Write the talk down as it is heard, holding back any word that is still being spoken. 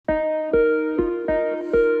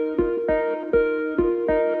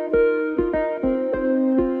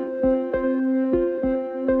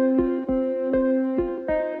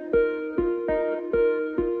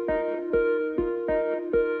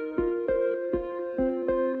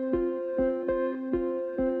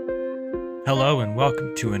Hello and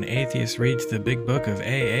welcome to An Atheist Reads the Big Book of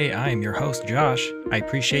AA. I am your host, Josh. I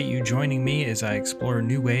appreciate you joining me as I explore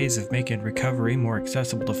new ways of making recovery more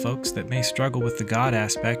accessible to folks that may struggle with the God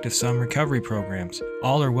aspect of some recovery programs.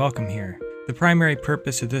 All are welcome here. The primary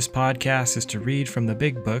purpose of this podcast is to read from the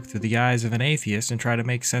Big Book through the eyes of an atheist and try to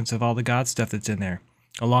make sense of all the God stuff that's in there.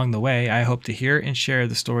 Along the way, I hope to hear and share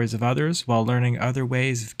the stories of others while learning other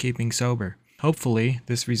ways of keeping sober. Hopefully,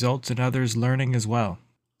 this results in others learning as well.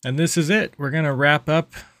 And this is it. We're going to wrap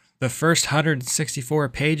up the first 164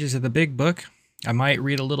 pages of the Big Book. I might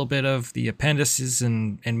read a little bit of the appendices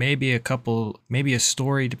and maybe a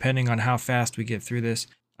story depending on how fast we get through this.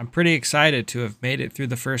 I'm pretty excited to have made it through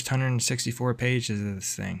the first 164 pages of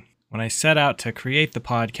this thing. When I set out to create the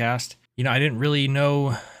podcast, I didn't really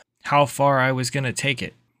know how far I was going to take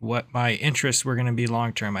it, what my interests were going to be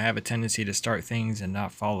long term. I have a tendency to start things and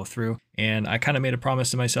not follow through. And I kind of made a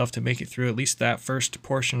promise to myself to make it through at least that first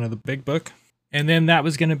portion of the Big Book. And then that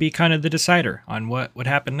was going to be kind of the decider on what would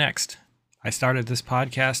happen next. I started this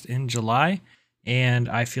podcast in July, and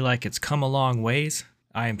I feel like it's come a long ways.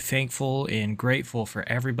 I am thankful and grateful for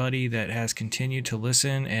everybody that has continued to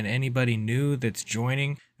listen and anybody new that's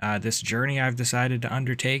joining this journey I've decided to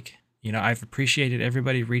undertake. I've appreciated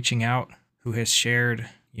everybody reaching out who has shared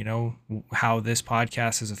how this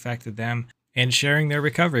podcast has affected them and sharing their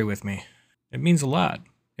recovery with me. It means a lot.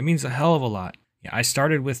 It means a hell of a lot. I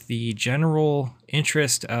started with the general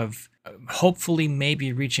interest of hopefully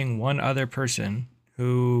maybe reaching one other person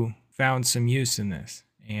who found some use in this.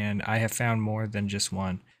 And I have found more than just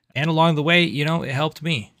one. And along the way, it helped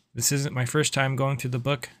me. This isn't my first time going through the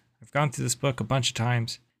book. I've gone through this book a bunch of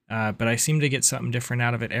times, but I seem to get something different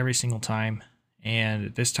out of it every single time.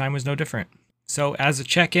 And this time was no different. So as a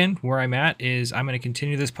check-in, where I'm at is I'm going to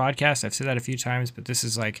continue this podcast. I've said that a few times, but this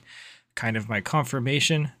is like kind of my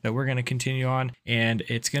confirmation that we're going to continue on. And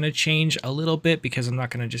it's going to change a little bit because I'm not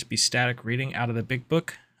going to just be static reading out of the Big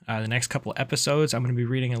Book. The next couple episodes, I'm going to be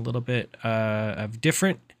reading a little bit of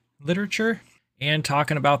different literature and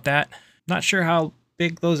talking about that. Not sure how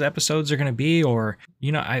big those episodes are going to be, or,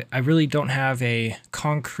 I really don't have a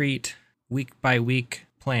concrete week-by-week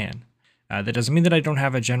plan. That doesn't mean that I don't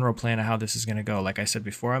have a general plan of how this is going to go. Like I said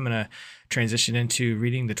before, I'm going to transition into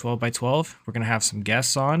reading the 12 by 12. We're going to have some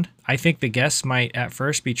guests on. I think the guests might at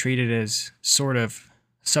first be treated as sort of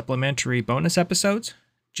supplementary bonus episodes,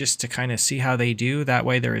 just to kind of see how they do. That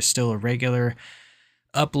way there is still a regular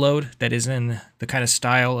upload that is in the kind of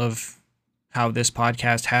style of how this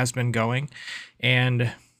podcast has been going.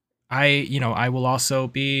 And I will also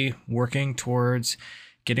be working towards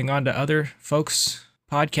getting onto other folks'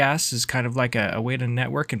 podcasts as kind of like a way to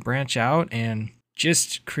network and branch out and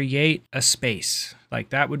just create a space. Like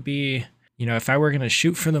that would be, if I were going to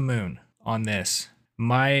shoot for the moon on this,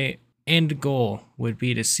 my end goal would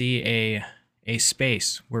be to see a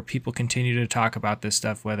space where people continue to talk about this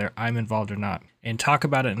stuff, whether I'm involved or not, and talk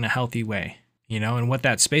about it in a healthy way, and what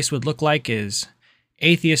that space would look like is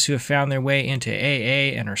atheists who have found their way into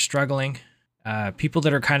AA and are struggling, people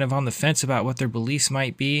that are kind of on the fence about what their beliefs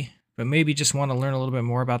might be, but maybe just want to learn a little bit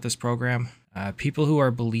more about this program, people who are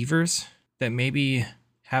believers that maybe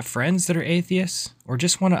have friends that are atheists or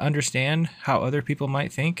just want to understand how other people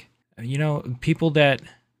might think, people that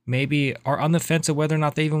maybe are on the fence of whether or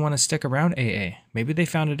not they even want to stick around AA. Maybe they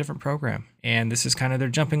found a different program and this is kind of their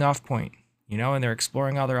jumping off point, and they're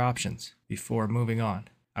exploring other options before moving on.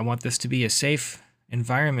 I want this to be a safe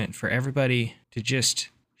environment for everybody to just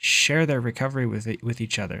share their recovery with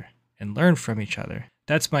each other and learn from each other.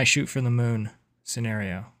 That's my shoot for the moon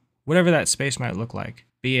scenario. Whatever that space might look like,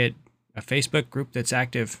 be it a Facebook group that's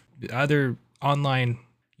active, other online,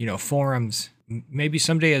 forums, maybe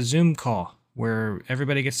someday a Zoom call where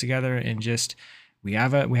everybody gets together and just we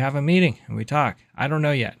have a meeting and we talk. I don't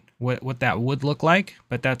know yet what that would look like,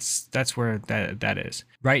 but that's where that is.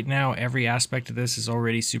 Right now, every aspect of this has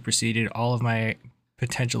already superseded all of my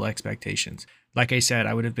potential expectations. Like I said,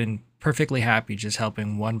 I would have been perfectly happy just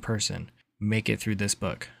helping one person make it through this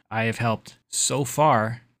book. I have helped so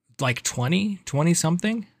far like 20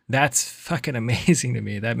 something. That's fucking amazing to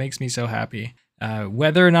me. That makes me so happy.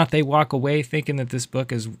 Whether or not they walk away thinking that this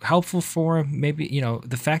book is helpful for them, maybe,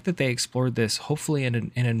 the fact that they explored this hopefully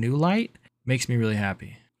in a new light makes me really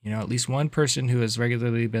happy. At least one person who has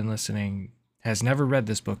regularly been listening has never read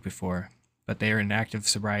this book before, but they are in active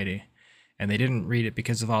sobriety and they didn't read it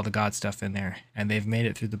because of all the God stuff in there, and they've made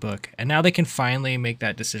it through the book. And now they can finally make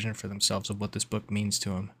that decision for themselves of what this book means to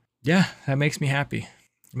them. Yeah, that makes me happy.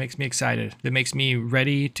 It makes me excited. It makes me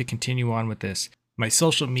ready to continue on with this. My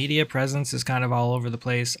social media presence is kind of all over the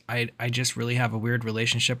place. I just really have a weird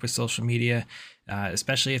relationship with social media,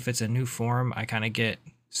 especially if it's a new form. I kind of get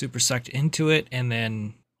super sucked into it and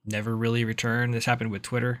then never really returned. This happened with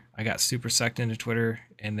Twitter. I got super sucked into Twitter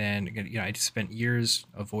and then, I just spent years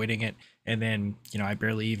avoiding it. And then, I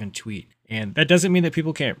barely even tweet. And that doesn't mean that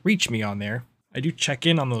people can't reach me on there. I do check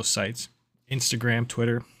in on those sites, Instagram,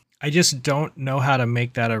 Twitter. I just don't know how to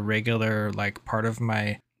make that a regular, part of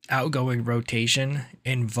my outgoing rotation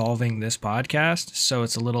involving this podcast. So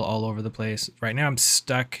it's a little all over the place. Right now I'm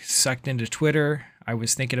sucked into Twitter. I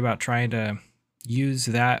was thinking about trying to use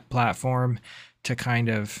that platform to kind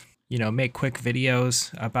of, make quick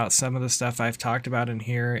videos about some of the stuff I've talked about in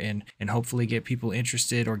here and hopefully get people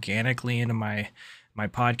interested organically into my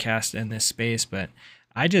podcast in this space. But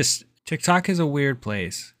TikTok is a weird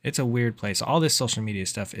place. It's a weird place. All this social media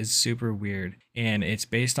stuff is super weird. And it's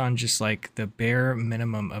based on just the bare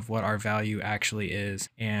minimum of what our value actually is.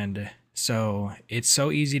 And so it's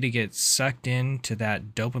so easy to get sucked into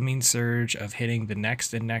that dopamine surge of hitting the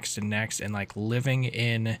next and next and next and living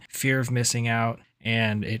in fear of missing out.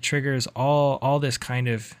 And it triggers all this kind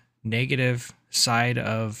of negative side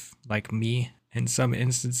of me in some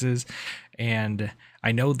instances. And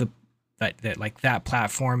I know that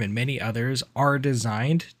platform and many others are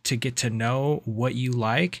designed to get to know what you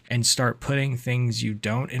like and start putting things you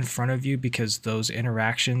don't in front of you, because those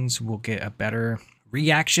interactions will get a better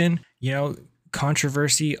reaction.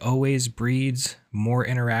 Controversy always breeds more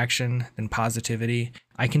interaction than positivity.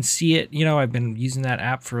 I can see it. I've been using that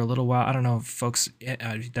app for a little while. I don't know if folks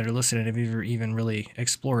that are listening have ever even really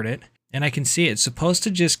explored it. And I can see it's supposed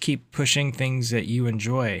to just keep pushing things that you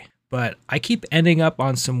enjoy. But I keep ending up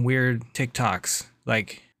on some weird TikToks,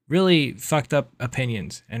 really fucked up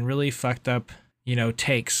opinions and really fucked up,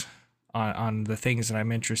 takes on the things that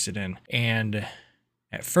I'm interested in. And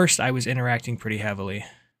at first I was interacting pretty heavily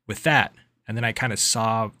with that. And then I kind of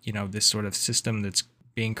saw, this sort of system that's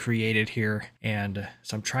being created here. And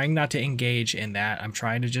so I'm trying not to engage in that. I'm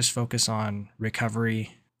trying to just focus on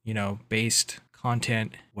recovery, based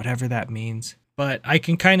content, whatever that means. But I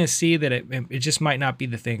can kind of see that it just might not be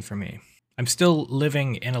the thing for me. I'm still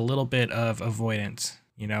living in a little bit of avoidance.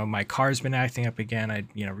 My car's been acting up again. I,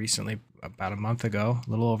 recently, about a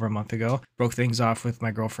little over a month ago, broke things off with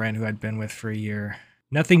my girlfriend who I'd been with for a year.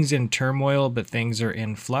 Nothing's in turmoil, but things are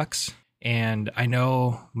in flux. And I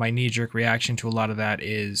know my knee-jerk reaction to a lot of that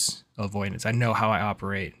is avoidance. I know how I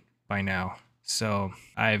operate by now. So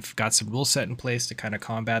I've got some rules set in place to kind of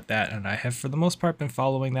combat that. And I have, for the most part, been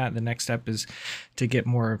following that. The next step is to get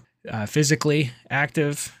more physically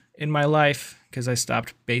active in my life, because I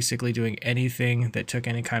stopped basically doing anything that took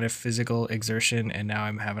any kind of physical exertion. And now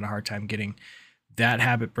I'm having a hard time getting that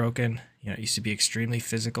habit broken. It used to be extremely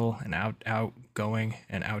physical and outgoing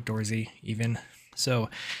and outdoorsy even. So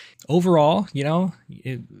overall,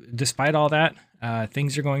 despite all that,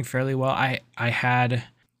 things are going fairly well.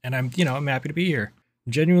 And I'm happy to be here.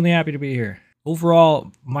 I'm genuinely happy to be here.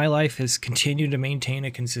 Overall, my life has continued to maintain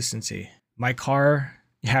a consistency. My car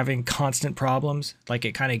having constant problems,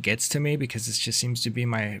 it kind of gets to me because it just seems to be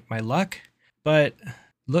my luck. But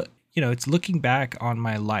look, it's looking back on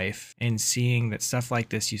my life and seeing that stuff like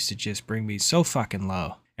this used to just bring me so fucking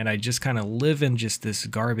low. And I just kind of live in just this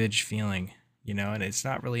garbage feeling, and it's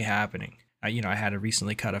not really happening. I had to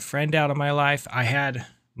recently cut a friend out of my life. I had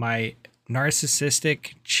my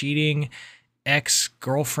narcissistic, cheating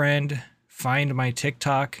ex-girlfriend find my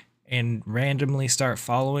TikTok and randomly start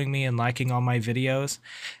following me and liking all my videos.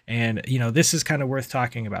 And, this is kind of worth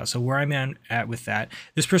talking about. So where I'm at with that,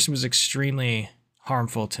 this person was extremely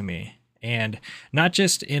harmful to me. And not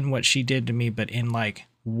just in what she did to me, but in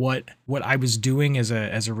what I was doing as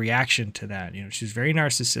a reaction to that. She was very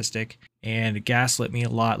narcissistic and gaslit me a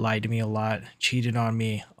lot, lied to me a lot, cheated on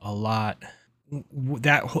me a lot.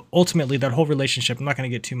 That ultimately, that whole relationship, I'm not going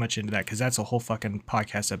to get too much into that because that's a whole fucking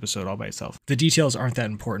podcast episode all by itself. The details aren't that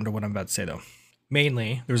important to what I'm about to say though.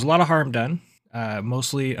 Mainly, there was a lot of harm done,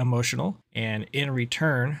 mostly emotional. And in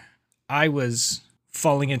return, I was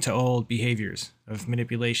falling into old behaviors of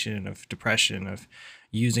manipulation, of depression, of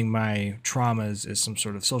using my traumas as some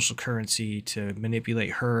sort of social currency to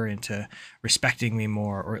manipulate her into respecting me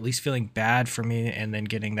more, or at least feeling bad for me and then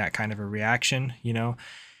getting that kind of a reaction,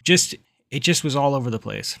 it just was all over the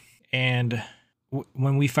place. And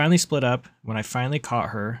when we finally split up, when I finally caught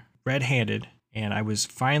her red-handed, and I was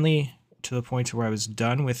finally to the point where I was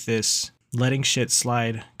done with this letting shit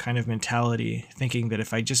slide kind of mentality, thinking that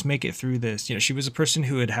if I just make it through this, she was a person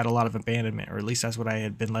who had a lot of abandonment, or at least that's what I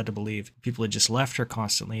had been led to believe. People had just left her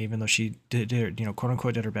constantly, even though she did quote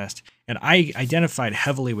unquote, did her best. And I identified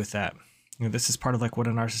heavily with that. This is part of what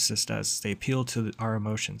a narcissist does. They appeal to our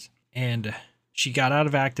emotions. And she got out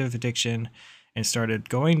of active addiction and started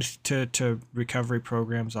going to recovery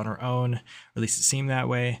programs on her own, or at least it seemed that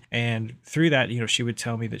way. And through that, she would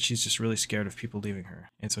tell me that she's just really scared of people leaving her.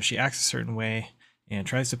 And so she acts a certain way and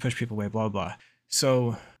tries to push people away, blah, blah.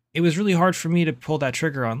 So it was really hard for me to pull that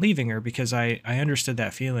trigger on leaving her because I understood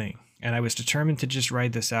that feeling. And I was determined to just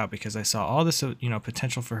ride this out because I saw all this,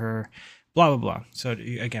 potential for her, blah, blah, blah. So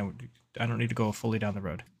again, I don't need to go fully down the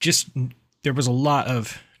road. Just there was a lot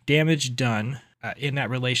of damage done in that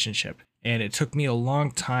relationship. And it took me a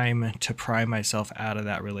long time to pry myself out of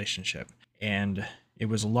that relationship. And it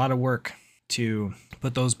was a lot of work to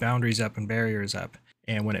put those boundaries up and barriers up.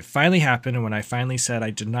 And when it finally happened, and when I finally said,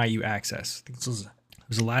 I deny you access, I think this was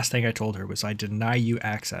the last thing I told her was I deny you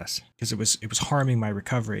access, because it was harming my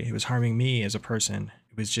recovery. It was harming me as a person.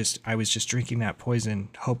 I was just drinking that poison,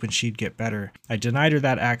 hoping she'd get better. I denied her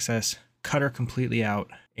that access, cut her completely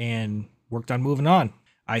out, and worked on moving on.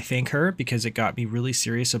 I thank her because it got me really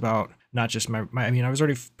serious about not just I was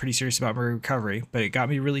already pretty serious about my recovery, but it got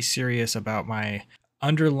me really serious about my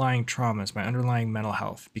underlying traumas, my underlying mental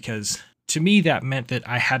health, because to me that meant that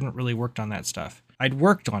I hadn't really worked on that stuff. I'd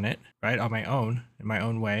worked on it, right, on my own, in my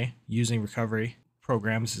own way, using recovery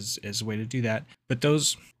programs as a way to do that. But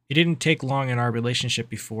it didn't take long in our relationship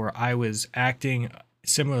before I was acting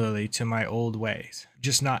similarly to my old ways,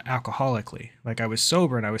 just not alcoholically. Like I was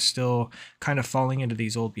sober and I was still kind of falling into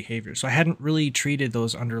these old behaviors. So I hadn't really treated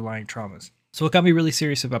those underlying traumas. So it got me really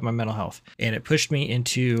serious about my mental health, and it pushed me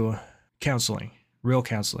into counseling, real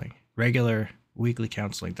counseling, regular weekly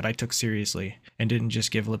counseling that I took seriously and didn't just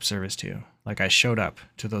give lip service to. Like I showed up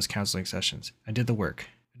to those counseling sessions. I did the work.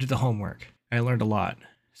 I did the homework. I learned a lot.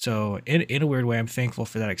 So in a weird way, I'm thankful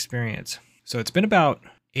for that experience. So it's been about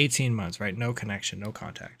 18 months, right? No connection, no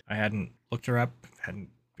contact. I hadn't looked her up, hadn't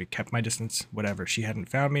kept my distance, whatever. She hadn't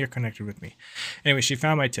found me or connected with me. Anyway, she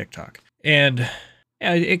found my TikTok, and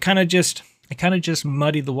it kind of just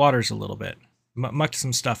muddied the waters a little bit, mucked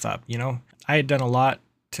some stuff up. I had done a lot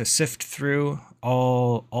to sift through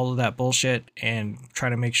all of that bullshit and try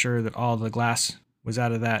to make sure that all the glass was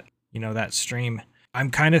out of that, that stream. I'm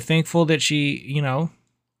kind of thankful that she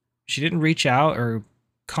didn't reach out or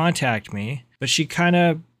contact me, but she kind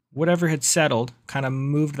of, whatever had settled, kind of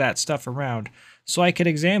moved that stuff around so I could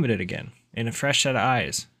examine it again in a fresh set of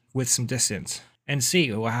eyes with some distance and see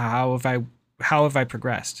how have I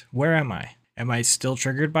progressed? Where am I? Am I still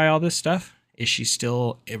triggered by all this stuff? Is she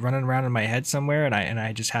still running around in my head somewhere and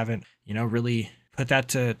I just haven't, really put that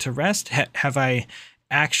to rest? Have I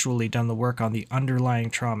actually done the work on the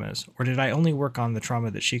underlying traumas, or did I only work on the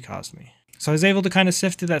trauma that she caused me? So I was able to kind of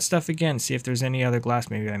sift through that stuff again, see if there's any other glass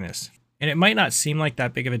maybe I missed. And it might not seem like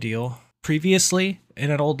that big of a deal. Previously,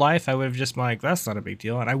 in an old life, I would have just been like, that's not a big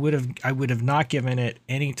deal. And I would have not given it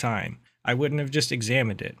any time. I wouldn't have just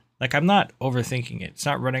examined it. Like, I'm not overthinking it. It's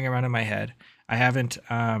not running around in my head. I didn't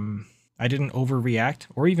overreact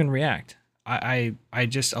or even react. I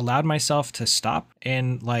just allowed myself to stop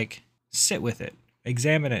and sit with it,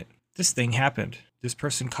 examine it. This thing happened. This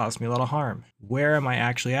person caused me a lot of harm. Where am I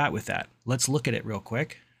actually at with that? Let's look at it real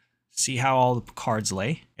quick, see how all the cards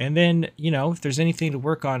lay. And then, if there's anything to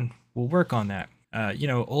work on, we'll work on that.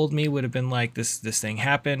 Old me would have been like, this thing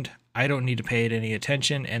happened. I don't need to pay it any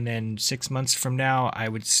attention. And then 6 months from now, I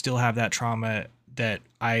would still have that trauma that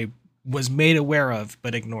I was made aware of,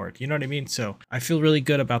 but ignored. You know what I mean? So I feel really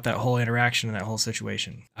good about that whole interaction and that whole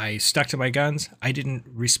situation. I stuck to my guns. I didn't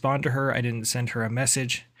respond to her. I didn't send her a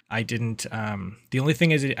message. I didn't, the only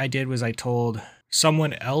thing I did was I told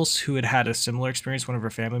someone else who had a similar experience, one of her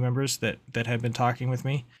family members that had been talking with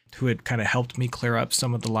me, who had kind of helped me clear up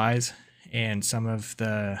some of the lies and some of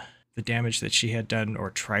the damage that she had done or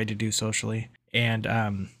tried to do socially. And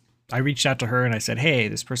I reached out to her and I said, hey,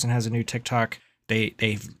 this person has a new TikTok.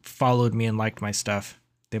 They followed me and liked my stuff.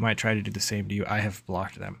 They might try to do the same to you. I have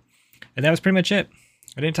blocked them. And that was pretty much it.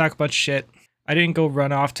 I didn't talk a bunch of shit. I didn't go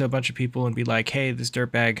run off to a bunch of people and be like, hey, this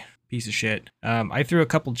dirtbag piece of shit. I threw a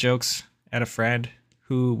couple jokes at a friend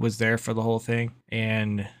who was there for the whole thing,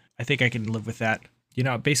 and I think I can live with that.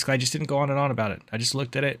 Basically, I just didn't go on and on about it. I just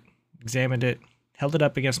looked at it, examined it, held it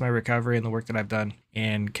up against my recovery and the work that I've done,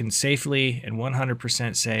 and can safely and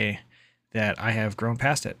 100% say that I have grown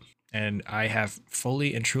past it. And I have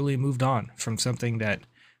fully and truly moved on from something that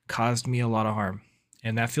caused me a lot of harm.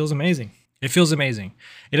 And that feels amazing. It feels amazing.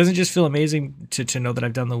 It doesn't just feel amazing to know that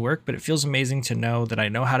I've done the work, but it feels amazing to know that I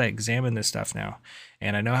know how to examine this stuff now.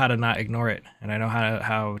 And I know how to not ignore it. And I know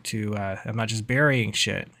how to I'm not just burying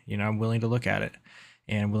shit. I'm willing to look at it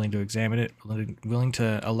and willing to examine it, willing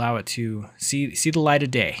to allow it to see the light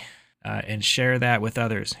of day and share that with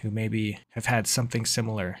others who maybe have had something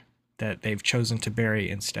similar that they've chosen to bury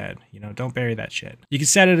instead. Don't bury that shit. You can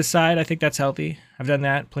set it aside. I think that's healthy. I've done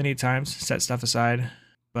that plenty of times, set stuff aside.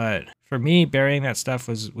 But for me, burying that stuff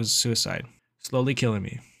was suicide, slowly killing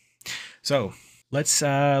me. So let's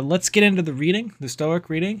get into the reading, the Stoic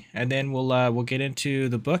reading, and then we'll get into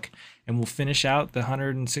the book, and we'll finish out the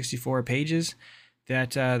 164 pages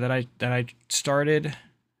that I started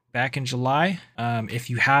back in July. If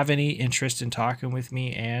you have any interest in talking with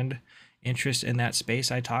me and interest in that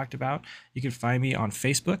space I talked about, you can find me on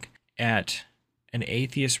Facebook at An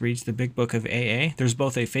Atheist Reads the Big Book of AA. There's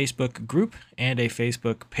both a Facebook group and a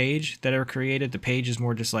Facebook page that are created. The page is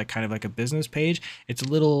more just like kind of like a business page. It's a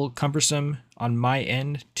little cumbersome on my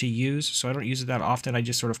end to use, so I don't use it that often. I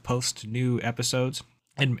just sort of post new episodes,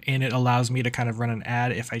 and it allows me to kind of run an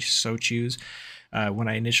ad if I so choose. When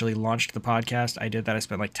I initially launched the podcast, I did that. I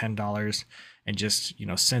spent like $10 and just,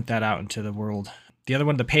 sent that out into the world. The other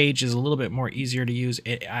one, the page, is a little bit more easier to use.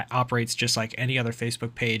 It operates just like any other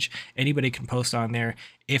Facebook page. Anybody can post on there.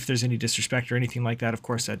 If there's any disrespect or anything like that, of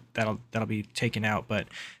course, that'll be taken out. But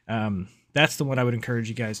that's the one I would encourage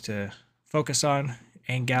you guys to focus on,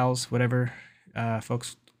 and gals, whatever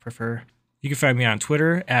folks prefer. You can find me on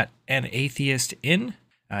Twitter at @AtheistIn.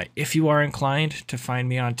 If you are inclined to find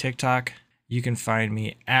me on TikTok, you can find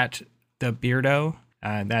me at The Beardo.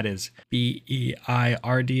 That is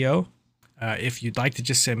BEIRDO. If you'd like to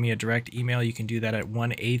just send me a direct email, you can do that at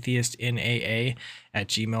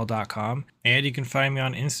oneatheistinaa@gmail.com. And you can find me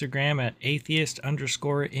on Instagram at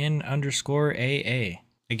atheist_in_AA.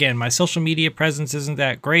 Again, my social media presence isn't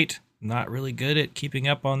that great. I'm not really good at keeping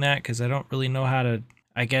up on that because I don't really know how to,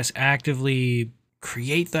 actively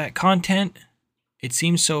create that content. It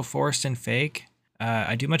seems so forced and fake.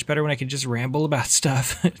 I do much better when I can just ramble about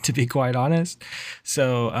stuff, to be quite honest.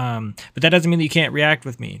 So, but that doesn't mean that you can't react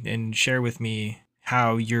with me and share with me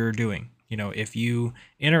how you're doing. If you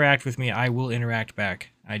interact with me, I will interact back.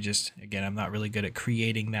 I'm not really good at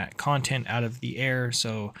creating that content out of the air,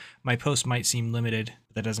 so my post might seem limited,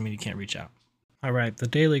 but that doesn't mean you can't reach out. All right, the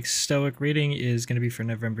daily Stoic reading is going to be for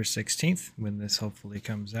November 16th, when this hopefully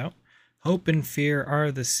comes out. Hope and fear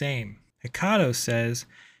are the same. Hecato says,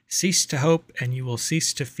 "Cease to hope, and you will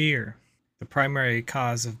cease to fear." The primary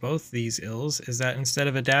cause of both these ills is that instead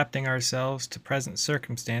of adapting ourselves to present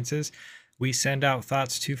circumstances, we send out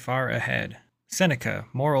thoughts too far ahead. Seneca,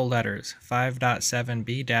 Moral Letters,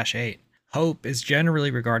 5.7b-8. Hope is generally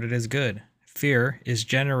regarded as good. Fear is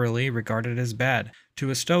generally regarded as bad. To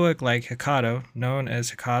a Stoic like Hecato, known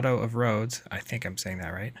as Hecato of Rhodes, I think I'm saying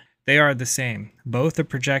that right, they are the same. Both are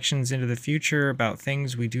projections into the future about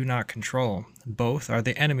things we do not control. Both are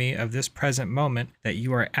the enemy of this present moment that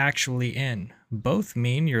you are actually in. Both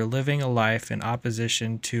mean you're living a life in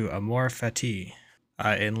opposition to amor fati.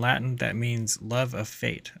 In Latin, that means love of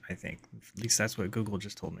fate, I think. At least that's what Google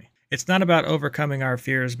just told me. It's not about overcoming our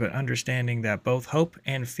fears, but understanding that both hope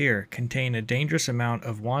and fear contain a dangerous amount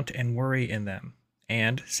of want and worry in them.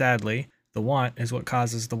 And, sadly, the want is what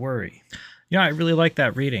causes the worry. I really like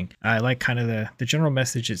that reading. I like kind of the general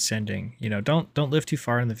message it's sending. Don't live too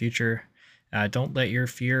far in the future. Don't let your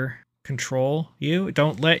fear control you.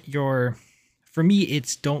 For me,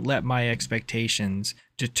 it's don't let my expectations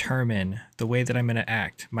determine the way that I'm going to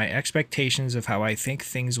act. My expectations of how I think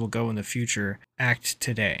things will go in the future act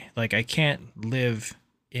today. Like, I can't live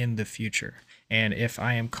in the future. And if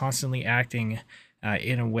I am constantly acting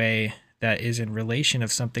in a way that is in relation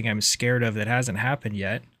of something I'm scared of that hasn't happened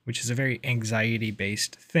yet, which is a very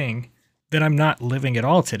anxiety-based thing, then I'm not living at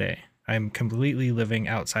all today. I'm completely living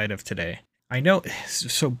outside of today. I know,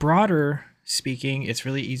 so broader speaking, it's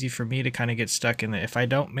really easy for me to kind of get stuck in that if I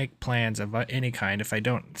don't make plans of any kind, if I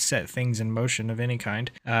don't set things in motion of any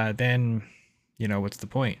kind, then, what's the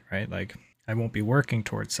point, right? Like, I won't be working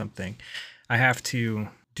towards something. I have to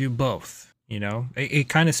do both. It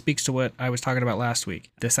kind of speaks to what I was talking about last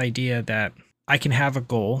week. This idea that I can have a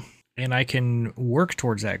goal and I can work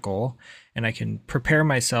towards that goal and I can prepare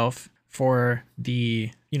myself for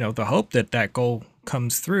the hope that that goal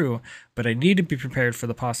comes through, but I need to be prepared for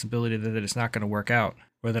the possibility that it's not going to work out,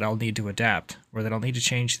 or that I'll need to adapt, or that I'll need to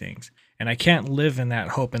change things. And I can't live in that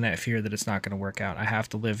hope and that fear that it's not going to work out. I have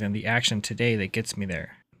to live in the action today that gets me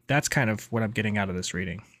there. That's kind of what I'm getting out of this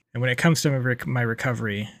reading. And when it comes to my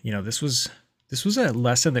recovery, this was a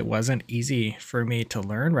lesson that wasn't easy for me to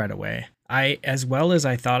learn right away. As well as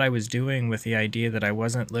I thought I was doing with the idea that I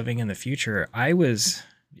wasn't living in the future,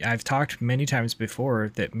 I've talked many times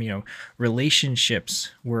before that,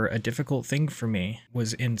 relationships were a difficult thing for me,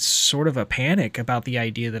 was in sort of a panic about the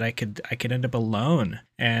idea that I could end up alone.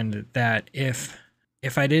 And that if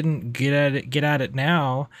I didn't get at it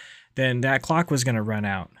now, then that clock was going to run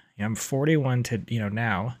out. I'm 41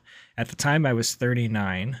 now. At the time I was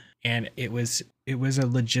 39, and it was a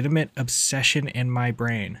legitimate obsession in my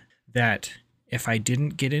brain that if I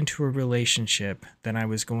didn't get into a relationship, then I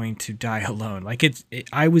was going to die alone. Like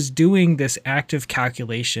I was doing this active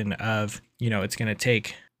calculation of, it's going to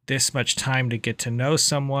take this much time to get to know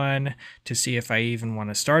someone, to see if I even want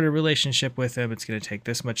to start a relationship with them. It's going to take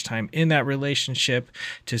this much time in that relationship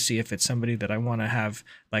to see if it's somebody that I want to have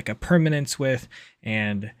like a permanence with.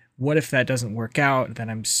 And what if that doesn't work out? Then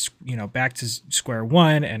I'm, back to square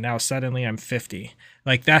one, and now suddenly I'm 50.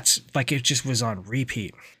 Like that's like, it just was on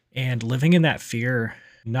repeat. And living in that fear,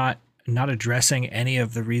 not addressing any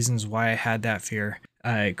of the reasons why I had that fear,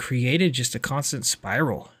 created just a constant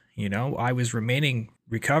spiral. I was remaining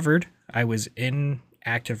recovered. I was in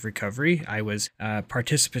active recovery. I was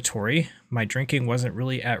participatory. My drinking wasn't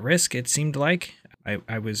really at risk, it seemed like.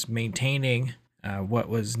 I was maintaining what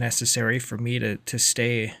was necessary for me to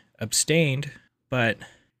stay abstained, but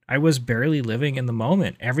I was barely living in the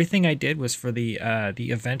moment. Everything I did was for the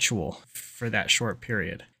eventual, for that short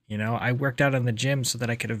period. I worked out in the gym so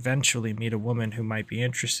that I could eventually meet a woman who might be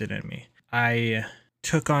interested in me. I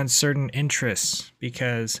took on certain interests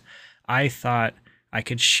because I thought I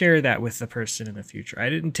could share that with the person in the future.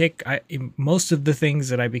 Most of the things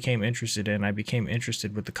that I became interested in, I became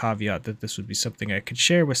interested with the caveat that this would be something I could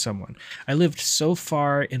share with someone. I lived so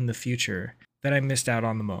far in the future that I missed out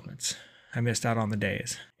on the moments. I missed out on the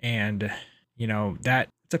days. And,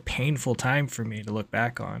 it's a painful time for me to look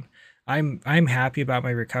back on. I'm happy about my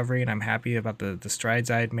recovery, and I'm happy about the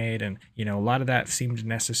strides I had made. And, a lot of that seemed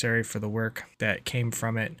necessary for the work that came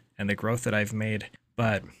from it and the growth that I've made.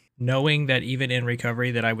 But knowing that even in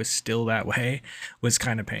recovery that I was still that way was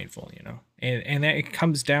kind of painful, and that it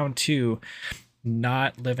comes down to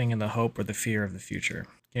not living in the hope or the fear of the future.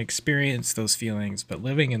 You experience those feelings, but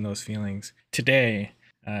living in those feelings today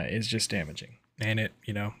is just damaging. And it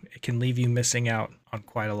can leave you missing out on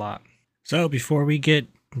quite a lot. So before we get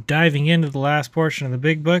diving into the last portion of the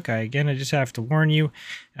big book, I just have to warn you,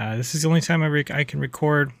 this is the only time I can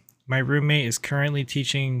record. My roommate is currently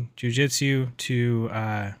teaching jujitsu to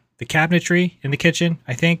the cabinetry in the kitchen,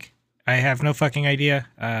 I think. I have no fucking idea,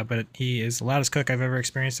 but he is the loudest cook I've ever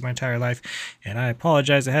experienced in my entire life, and I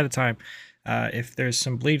apologize ahead of time if there's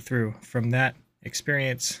some bleed through from that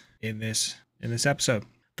experience in this episode.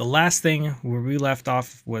 The last thing where we left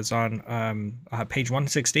off was on page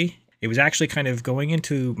 160. It was actually kind of going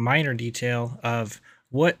into minor detail of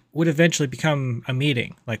what would eventually become a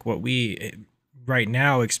meeting, like what we right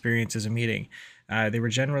now experience as a meeting. They were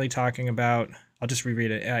generally talking about, I'll just reread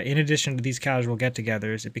it. In addition to these casual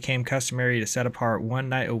get-togethers, it became customary to set apart one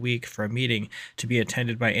night a week for a meeting to be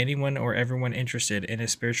attended by anyone or everyone interested in a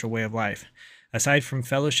spiritual way of life. Aside from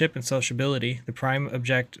fellowship and sociability, the prime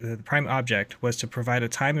object was to provide a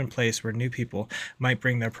time and place where new people might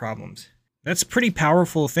bring their problems. That's a pretty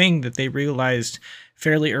powerful thing that they realized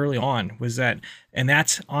fairly early on, was that, and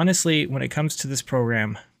that's honestly, when it comes to this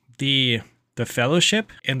program, the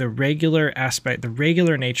fellowship and the regular aspect, the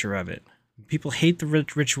regular nature of it. People hate the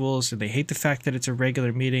rituals, and they hate the fact that it's a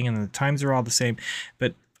regular meeting and the times are all the same.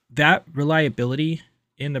 But that reliability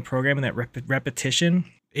in the program and that repetition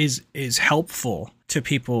is helpful to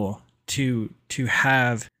people to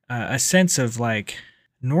have a sense of like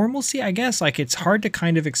normalcy, I guess. Like, it's hard to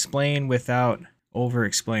kind of explain without over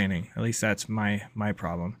explaining. At least that's my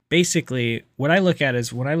problem. Basically, what I look at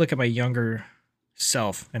is when I look at my younger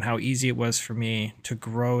self and how easy it was for me to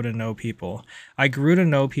grow to know people. I grew to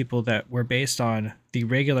know people that were based on the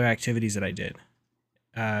regular activities that I did.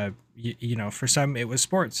 For some it was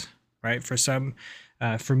sports, right? For some,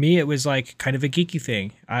 for me, it was like kind of a geeky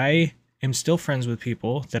thing. I am still friends with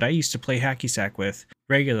people that I used to play hacky sack with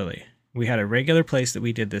regularly. We had a regular place that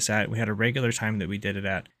we did this at. We had a regular time that we did it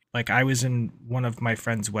at. Like, I was in one of my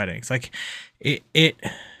friends' weddings. Like, it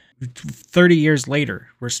 30 years later,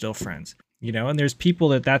 we're still friends. And there's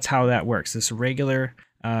people that's how that works. This regular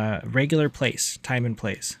place, time and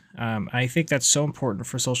place. I think that's so important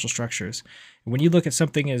for social structures. When you look at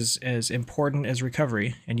something as important as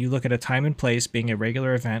recovery, and you look at a time and place being a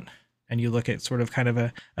regular event, and you look at sort of kind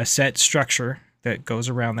of a set structure that goes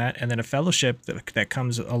around that, and then a fellowship that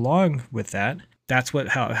comes along with that, that's what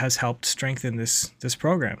has helped strengthen this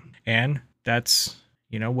program. And that's,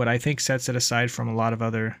 what I think sets it aside from a lot of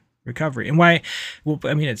other recovery. And why? Well,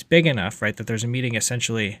 I mean, it's big enough, right, that there's a meeting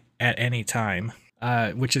essentially at any time,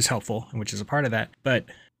 which is helpful and which is a part of that. But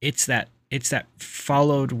it's that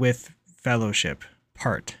followed with fellowship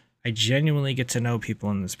part. I genuinely get to know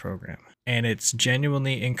people in this program, and it's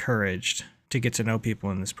genuinely encouraged to get to know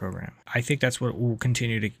people in this program. I think that's what will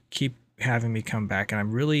continue to keep having me come back. And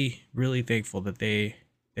I'm really, really thankful that they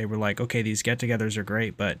were like, okay, these get-togethers are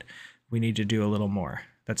great, but we need to do a little more.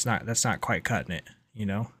 That's not quite cutting it, you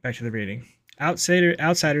know? Back to the reading.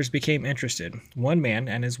 Outsiders became interested. One man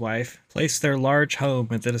and his wife placed their large home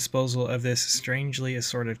at the disposal of this strangely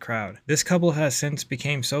assorted crowd. This couple has since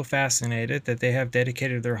become so fascinated that they have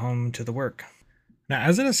dedicated their home to the work. Now,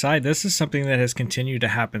 as an aside, this is something that has continued to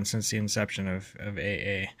happen since the inception of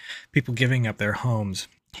AA. People giving up their homes.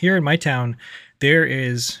 Here in my town, there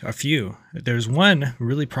is a few. There's one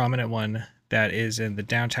really prominent one that is in the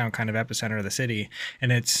downtown kind of epicenter of the city,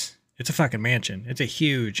 and it's a fucking mansion. It's a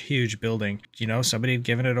huge, huge building. You know, somebody had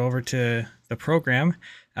given it over to the program,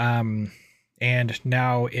 and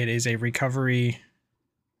now it is a recovery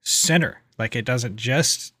center. Like, it doesn't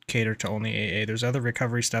just cater to only AA. There's other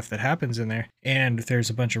recovery stuff that happens in there. And there's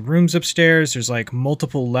a bunch of rooms upstairs. There's like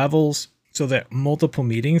multiple levels so that multiple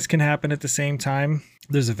meetings can happen at the same time.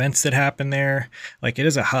 There's events that happen there. Like, it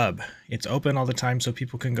is a hub. It's open all the time so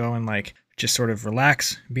people can go and like just sort of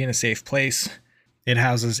relax, be in a safe place. It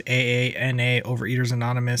houses AA, NA, Overeaters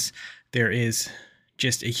Anonymous. There is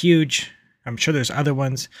just a huge, I'm sure there's other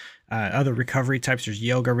ones, other recovery types. There's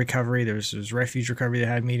yoga recovery. There's refuge recovery that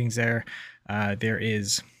had meetings there. There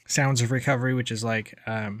is Sounds of Recovery, which is like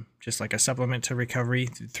just like a supplement to recovery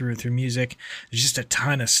through music. There's just a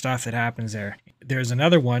ton of stuff that happens there. There's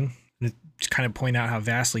another one to kind of point out how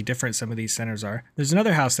vastly different some of these centers are. There's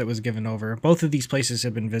another house that was given over. Both of these places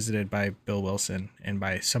have been visited by Bill Wilson and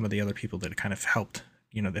by some of the other people that kind of helped,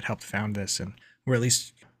 that helped found this, and were at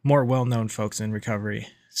least more well-known folks in recovery,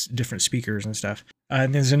 different speakers and stuff.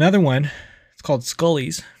 And there's another one. It's called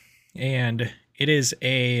Scully's, and it is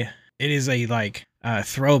a like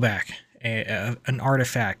throwback, an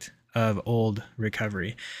artifact of old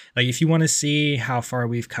recovery. Like, if you want to see how far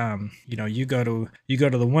we've come, you go to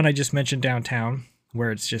the one I just mentioned downtown, where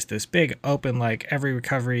it's just this big open, like every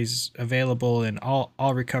recovery is available and all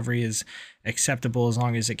recovery is acceptable as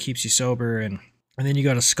long as it keeps you sober. And then you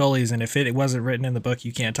go to Scully's, and if it wasn't written in the book,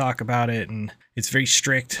 you can't talk about it. And it's very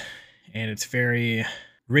strict, and it's very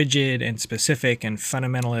rigid and specific and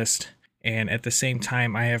fundamentalist. And at the same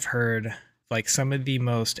time, I have heard like some of the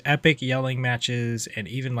most epic yelling matches, and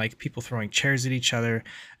even like people throwing chairs at each other.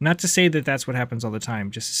 Not to say that that's what happens all the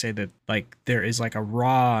time, just to say that like there is like a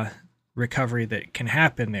raw recovery that can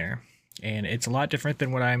happen there. And it's a lot different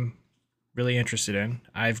than what I'm really interested in.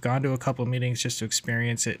 I've gone to a couple meetings just to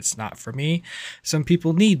experience it. It's not for me. Some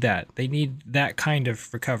people need that. They need that kind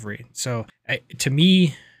of recovery. So to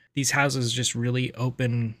me, these houses just really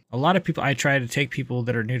open a lot of people. I try to take people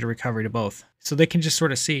that are new to recovery to both, so they can just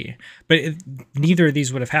sort of see. But neither of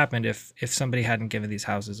these would have happened if somebody hadn't given these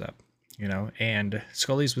houses up, And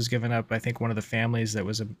Scully's was given up. I think one of the families that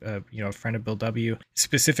was a friend of Bill W.,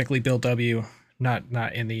 specifically Bill W., not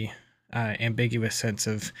in the ambiguous sense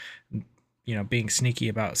of being sneaky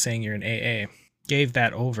about saying you're an AA, gave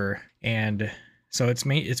that over, and so it's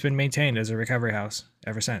been maintained as a recovery house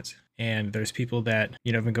ever since. And there's people that,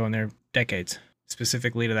 have been going there decades,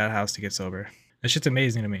 specifically to that house to get sober. It's just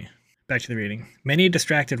amazing to me. Back to the reading. Many a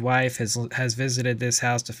distracted wife has visited this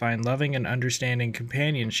house to find loving and understanding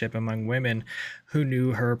companionship among women who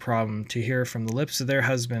knew her problem, to hear from the lips of their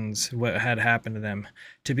husbands what had happened to them,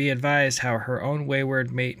 to be advised how her own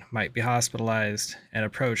wayward mate might be hospitalized and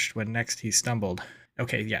approached when next he stumbled.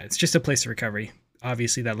 Okay, yeah, it's just a place of recovery.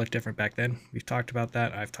 Obviously, that looked different back then. We've talked about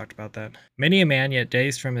that. I've talked about that. Many a man, yet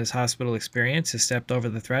dazed from his hospital experience, has stepped over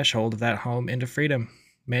the threshold of that home into freedom.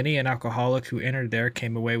 Many an alcoholic who entered there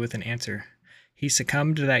came away with an answer. He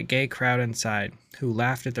succumbed to that gay crowd inside, who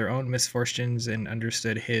laughed at their own misfortunes and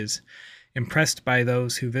understood his. Impressed by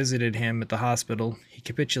those who visited him at the hospital, he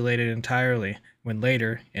capitulated entirely when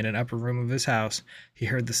later, in an upper room of his house, he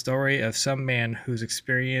heard the story of some man whose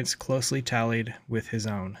experience closely tallied with his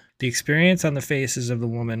own. The experience on the faces of the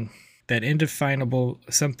woman, that indefinable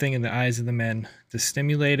something in the eyes of the men, the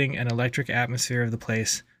stimulating and electric atmosphere of the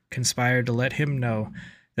place, conspired to let him know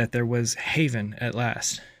that there was haven at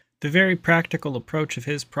last. The very practical approach of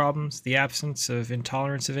his problems, the absence of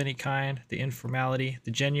intolerance of any kind, the informality,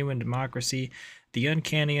 the genuine democracy, the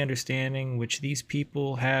uncanny understanding which these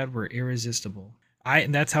people had were irresistible.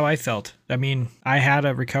 And that's how I felt. I mean, I had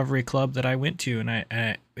a recovery club that I went to,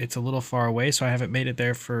 and it's a little far away, so I haven't made it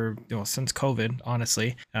there for since COVID,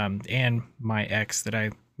 honestly. And my ex that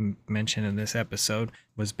I mentioned in this episode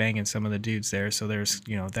was banging some of the dudes there, so there's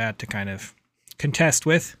that to kind of contest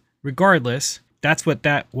with. Regardless, that's what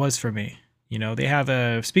that was for me. They have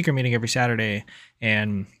a speaker meeting every Saturday,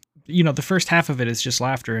 and the first half of it is just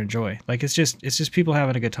laughter and joy. Like, it's just people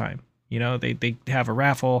having a good time. They have a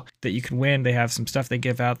raffle that you can win. They have some stuff they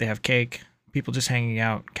give out. They have cake, people just hanging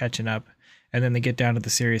out, catching up. And then they get down to the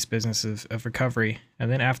serious business of recovery.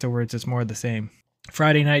 And then afterwards, it's more of the same.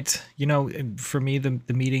 Friday nights, for me, the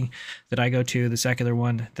meeting that I go to, the secular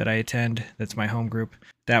one that I attend, that's my home group.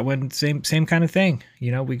 That one, same kind of thing.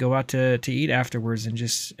 We go out to eat afterwards and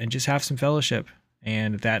just have some fellowship,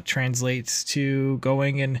 and that translates to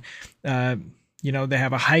going and they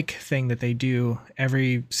have a hike thing that they do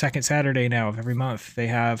every second Saturday now of every month.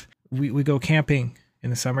 We go camping in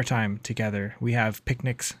the summertime together. We have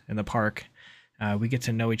picnics in the park. We get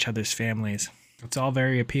to know each other's families. It's all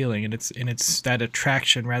very appealing, and it's that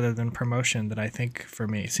attraction rather than promotion that I think, for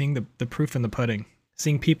me, seeing the proof in the pudding,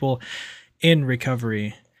 seeing people in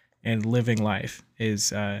recovery and living life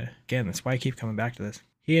is, again, that's why I keep coming back to this.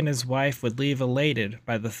 He and his wife would leave elated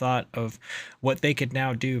by the thought of what they could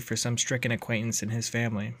now do for some stricken acquaintance in his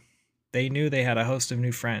family. They knew they had a host of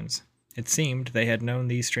new friends. It seemed they had known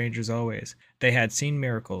these strangers always. They had seen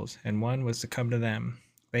miracles, and one was to come to them.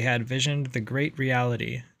 They had visioned the great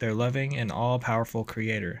reality, their loving and all-powerful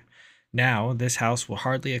Creator. Now, this house will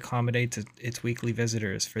hardly accommodate its weekly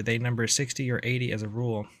visitors, for they number 60 or 80 as a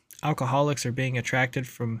rule. Alcoholics are being attracted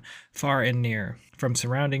from far and near. From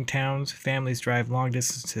surrounding towns, families drive long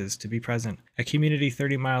distances to be present. A community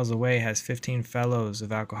 30 miles away has 15 fellows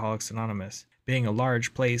of Alcoholics Anonymous. Being a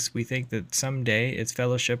large place, we think that someday its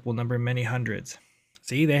fellowship will number many hundreds.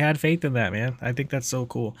 See, they had faith in that, man. I think that's so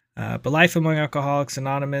cool. But life among Alcoholics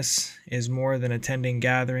Anonymous is more than attending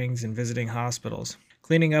gatherings and visiting hospitals.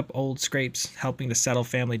 Cleaning up old scrapes, helping to settle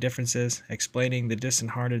family differences, explaining the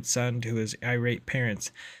disheartened son to his irate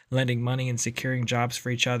parents, lending money and securing jobs for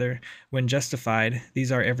each other. When justified,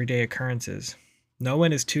 these are everyday occurrences. No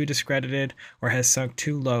one is too discredited or has sunk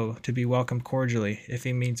too low to be welcomed cordially if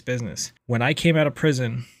he means business. When I came out of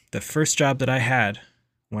prison, the first job that I had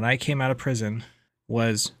when I came out of prison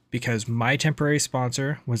was because my temporary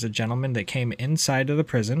sponsor was a gentleman that came inside of the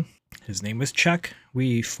prison. His name was Chuck.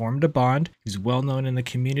 We formed a bond. He's well known in the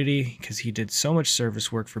community because he did so much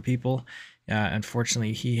service work for people.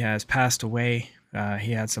 Unfortunately, he has passed away.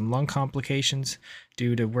 He had some lung complications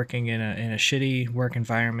due to working in a shitty work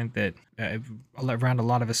environment that around a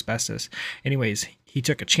lot of asbestos. Anyways, he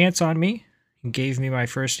took a chance on me and gave me my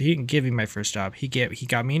first. He didn't give me my first job. He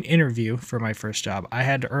got me an interview for my first job. I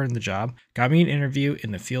had to earn the job. Got me an interview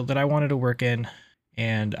in the field that I wanted to work in,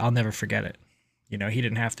 and I'll never forget it. He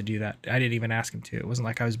didn't have to do that. I didn't even ask him to. It wasn't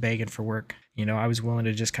like I was begging for work. I was willing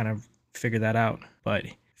to just kind of figure that out. But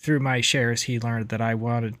through my shares, he learned that I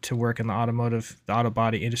wanted to work in the auto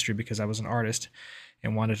body industry because I was an artist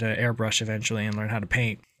and wanted to airbrush eventually and learn how to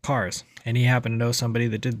paint cars. And he happened to know somebody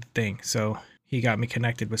that did the thing. So he got me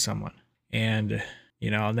connected with someone. And,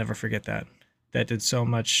 I'll never forget that. That did so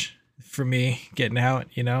much for me getting out,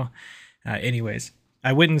 Anyways,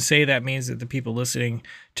 I wouldn't say that means that the people listening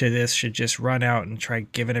to this should just run out and try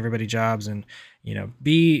giving everybody jobs and,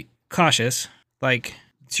 be cautious. Like,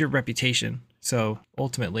 it's your reputation. So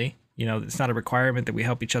ultimately, it's not a requirement that we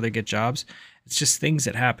help each other get jobs. It's just things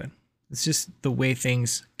that happen. It's just the way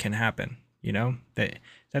things can happen,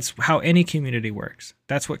 that's how any community works.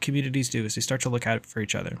 That's what communities do, is they start to look out for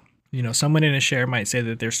each other. Someone in a share might say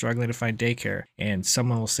that they're struggling to find daycare, and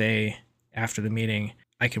someone will say after the meeting,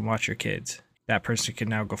 I can watch your kids. That person can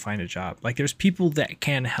now go find a job. Like, there's people that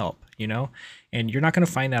can help, and you're not going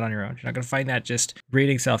to find that on your own. You're not going to find that just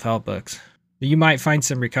reading self-help books. You might find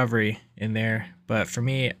some recovery in there, but for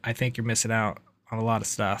me, I think you're missing out on a lot of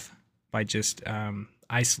stuff by just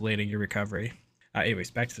isolating your recovery.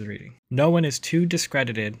 Anyways, back to the reading. No one is too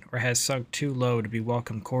discredited or has sunk too low to be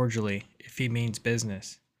welcomed cordially if he means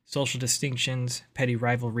business. Social distinctions, petty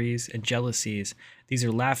rivalries, and jealousies, these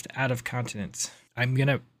are laughed out of countenance. I'm going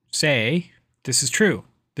to say this is true.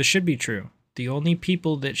 This should be true. The only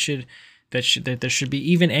people that there should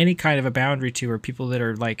be even any kind of a boundary to are people that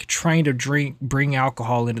are like trying to bring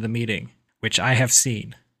alcohol into the meeting, which I have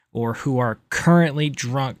seen, or who are currently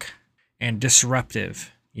drunk and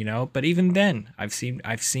disruptive, but even then I've seen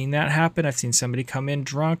that happen. I've seen somebody come in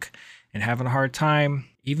drunk and having a hard time.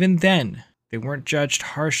 Even then, they weren't judged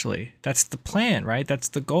harshly. That's the plan, right? That's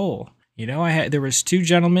the goal. There was two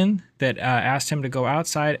gentlemen that asked him to go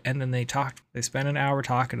outside, and then they talked. They spent an hour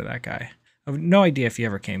talking to that guy. I have no idea if he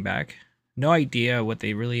ever came back. No idea what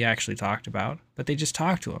they really actually talked about, but they just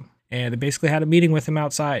talked to him. And they basically had a meeting with him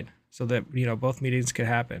outside so that, both meetings could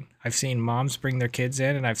happen. I've seen moms bring their kids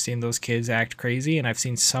in, and I've seen those kids act crazy, and I've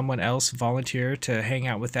seen someone else volunteer to hang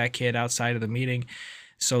out with that kid outside of the meeting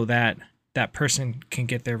so that that person can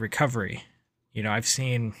get their recovery. I've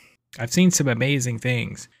seen some amazing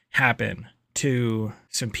things happen to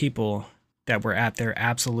some people that were at their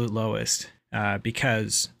absolute lowest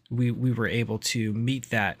because we were able to meet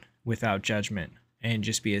that without judgment and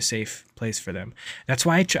just be a safe place for them. That's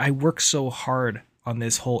why I work so hard on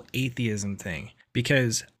this whole atheism thing,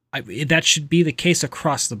 because that should be the case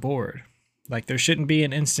across the board. Like, there shouldn't be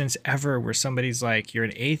an instance ever where somebody's like, you're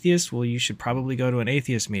an atheist? Well, you should probably go to an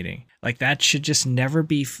atheist meeting. Like, that should just never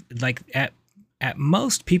be, like, at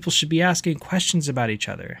most, people should be asking questions about each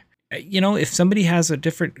other. If somebody has a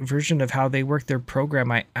different version of how they work their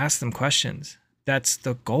program, I ask them questions. That's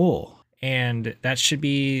the goal. And that should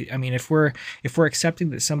be, I mean, if we're accepting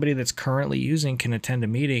that somebody that's currently using can attend a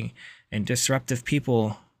meeting, and disruptive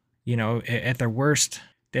people, at their worst,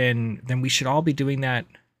 then we should all be doing that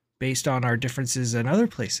based on our differences in other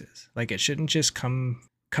places. Like, it shouldn't just come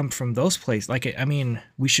from those places.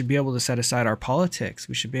 We should be able to set aside our politics.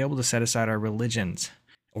 We should be able to set aside our religions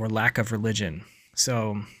or lack of religion.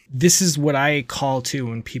 So this is what I call to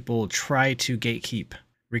when people try to gatekeep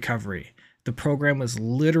recovery. The program was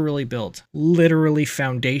literally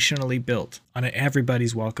foundationally built on an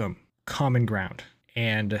everybody's welcome, common ground.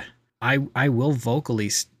 And I will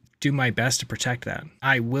vocally do my best to protect that.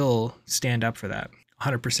 I will stand up for that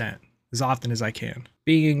 100% as often as I can.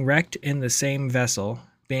 Being wrecked in the same vessel,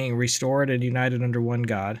 being restored and united under one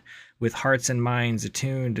God, with hearts and minds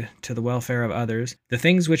attuned to the welfare of others, the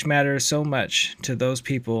things which matter so much to those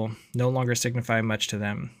people no longer signify much to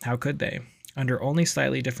them. How could they? Under only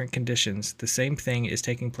slightly different conditions, the same thing is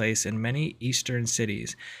taking place in many eastern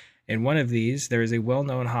cities. In one of these, there is a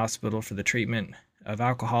well-known hospital for the treatment of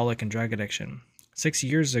alcoholic and drug addiction. 6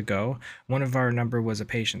 years ago, one of our number was a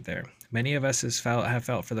patient there. Many of us have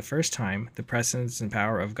felt for the first time the presence and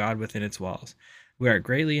power of God within its walls. We are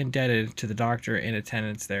greatly indebted to the doctor in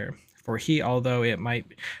attendance there, for he, although it might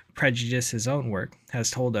prejudice his own work,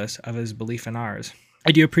 has told us of his belief in ours.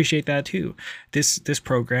 I do appreciate that too. This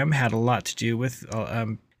program had a lot to do with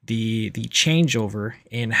the changeover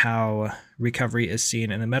in how recovery is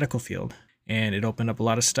seen in the medical field, and it opened up a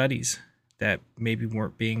lot of studies that maybe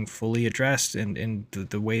weren't being fully addressed in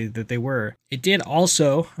the way that they were. It did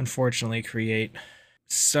also, unfortunately, create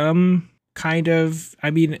some kind of,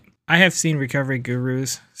 I have seen recovery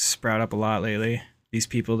gurus sprout up a lot lately. These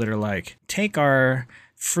people that are like, take our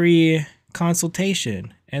free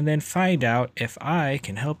consultation and then find out if I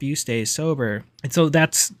can help you stay sober. And so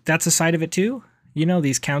that's a side of it too.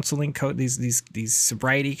 These counseling these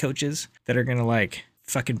sobriety coaches that are gonna like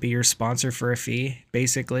fucking be your sponsor for a fee,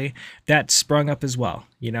 basically. That sprung up as well,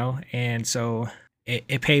 and so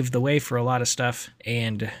it paved the way for a lot of stuff,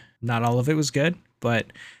 and not all of it was good, but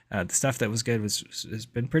the stuff that was good has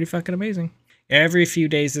been pretty fucking amazing. Every few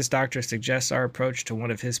days, this doctor suggests our approach to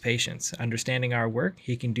one of his patients. Understanding our work,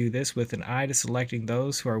 he can do this with an eye to selecting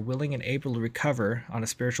those who are willing and able to recover on a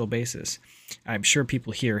spiritual basis. I'm sure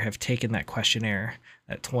people here have taken that questionnaire,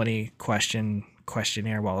 that 20-question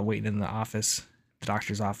questionnaire while waiting in the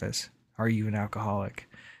doctor's office. Are you an alcoholic?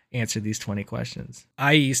 Answer these 20 questions.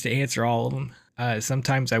 I used to answer all of them.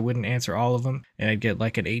 Sometimes I wouldn't answer all of them, and I'd get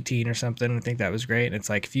like an 18 or something and think that was great. And it's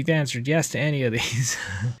like, if you've answered yes to any of these,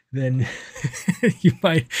 then you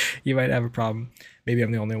might have a problem. Maybe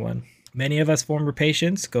I'm the only one. Many of us former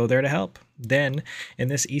patients go there to help. Then, in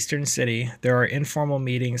this eastern city, there are informal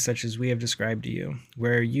meetings such as we have described to you,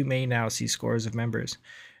 where you may now see scores of members.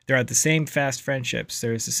 There are the same fast friendships.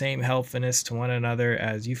 There is the same helpfulness to one another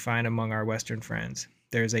as you find among our Western friends.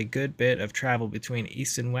 There's a good bit of travel between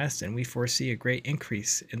East and West, and we foresee a great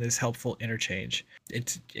increase in this helpful interchange.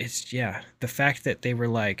 It's the fact that they were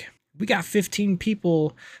like, we got 15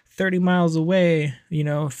 people 30 miles away,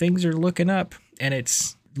 things are looking up, and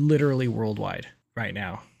it's literally worldwide right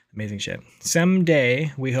now. Amazing shit.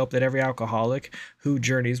 Someday, we hope that every alcoholic who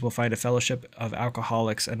journeys will find a fellowship of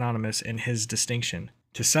Alcoholics Anonymous in his distinction.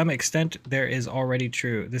 To some extent, this is already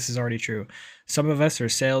true. Some of us are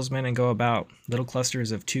salesmen and go about. Little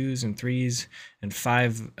clusters of 2s and 3s and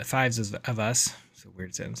 5s of us, it's a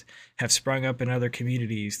weird sentence, have sprung up in other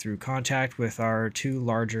communities through contact with our 2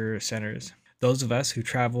 larger centers. Those of us who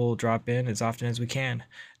travel drop in as often as we can.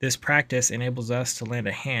 This practice enables us to lend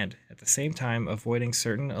a hand, at the same time avoiding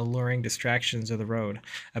certain alluring distractions of the road,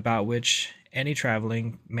 about which any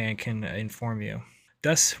traveling man can inform you.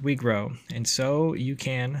 Thus we grow, and so you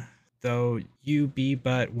can, though you be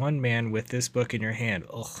but one man with this book in your hand.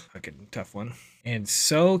 Ugh, fucking tough one. And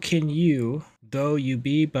so can you, though you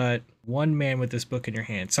be but one man with this book in your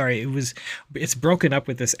hand. Sorry, it's broken up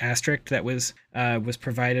with this asterisk that was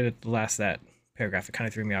provided at the last that paragraph. It kind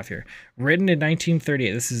of threw me off here. Written in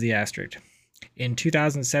 1938, this is the asterisk. In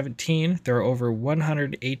 2017, there are over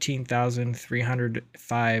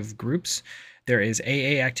 118,305 groups. There is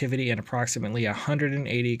AA activity in approximately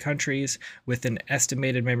 180 countries with an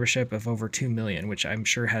estimated membership of over 2 million, which I'm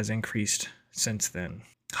sure has increased since then.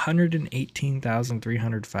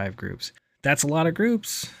 118,305 groups. That's a lot of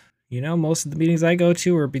groups. Most of the meetings I go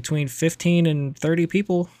to are between 15 and 30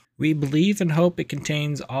 people. We believe and hope it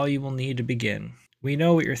contains all you will need to begin. We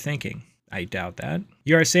know what you're thinking. I doubt that.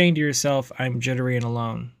 You are saying to yourself, I'm jittery and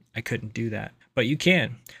alone. I couldn't do that. But you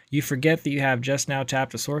can. You forget that you have just now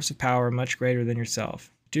tapped a source of power much greater than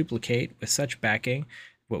yourself. Duplicate, with such backing,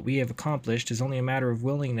 what we have accomplished is only a matter of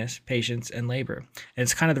willingness, patience, and labor. And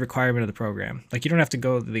it's kind of the requirement of the program. Like, you don't have to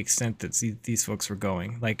go to the extent that these folks were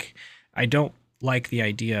going. Like, I don't like the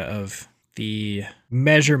idea of the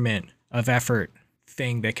measurement of effort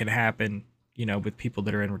thing that can happen, with people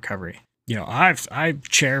that are in recovery. I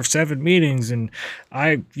chair 7 meetings and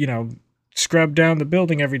I, scrub down the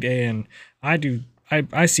building every day, and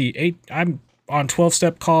I see 8, I'm on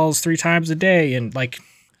 12-step calls 3 times a day. And like,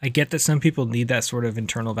 I get that some people need that sort of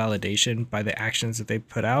internal validation by the actions that they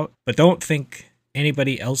put out, but don't think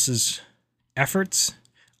anybody else's efforts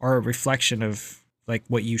are a reflection of like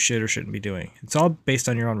what you should or shouldn't be doing. It's all based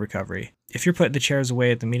on your own recovery. If you're putting the chairs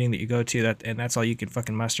away at the meeting that you go to, and that's all you can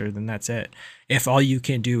fucking muster, then that's it. If all you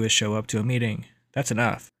can do is show up to a meeting, that's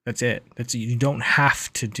enough. That's it. You don't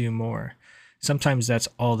have to do more. Sometimes that's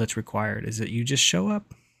all that's required, is that you just show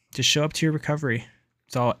up. Just show up to your recovery.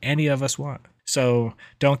 It's all any of us want. So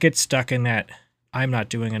don't get stuck in that I'm not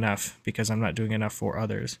doing enough because I'm not doing enough for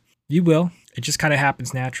others. You will. It just kind of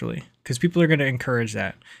happens naturally because people are going to encourage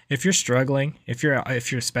that. If you're struggling, if you're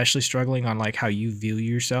especially struggling on like how you view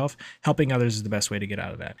yourself, helping others is the best way to get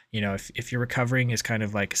out of that. If your recovering is kind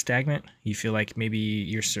of like stagnant, you feel like maybe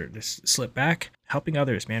you're starting to slip back, helping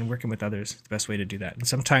others, man, working with others is the best way to do that. And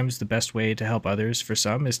sometimes the best way to help others for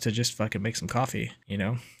some is to just fucking make some coffee,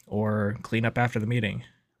 or clean up after the meeting,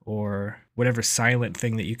 or whatever silent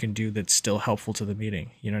thing that you can do that's still helpful to the meeting.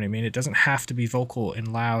 You know what I mean? It doesn't have to be vocal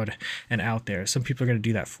and loud and out there. Some people are going to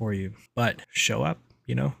do that for you, but show up,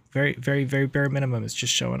 very, very, very bare minimum is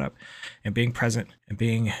just showing up and being present and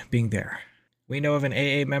being there. We know of an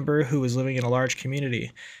AA member who was living in a large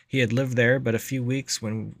community. He had lived there but a few weeks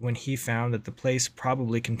when he found that the place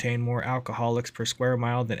probably contained more alcoholics per square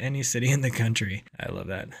mile than any city in the country. I love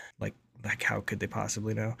that. Like, how could they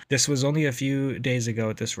possibly know? This was only a few days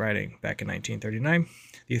ago at this writing, back in 1939.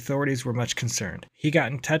 The authorities were much concerned. He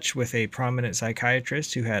got in touch with a prominent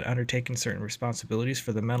psychiatrist who had undertaken certain responsibilities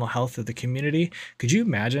for the mental health of the community. Could you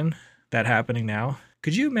imagine that happening now?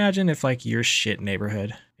 Could you imagine if like your shit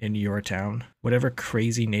neighborhood in your town, whatever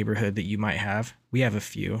crazy neighborhood that you might have, we have a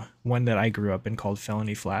few. One that I grew up in called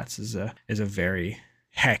Felony Flats is a very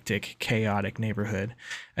hectic, chaotic neighborhood.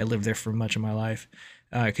 I lived there for much of my life.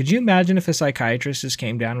 Could you imagine if a psychiatrist just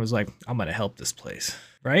came down and was like, I'm going to help this place,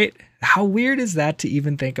 right? How weird is that to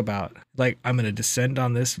even think about? Like, I'm going to descend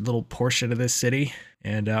on this little portion of this city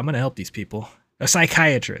and I'm going to help these people. A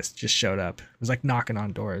psychiatrist just showed up. It was like knocking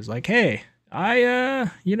on doors like, hey,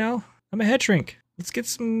 I'm a head shrink. Let's get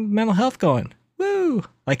some mental health going. Woo!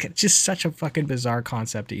 Like, just such a fucking bizarre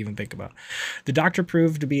concept to even think about. The doctor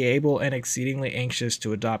proved to be able and exceedingly anxious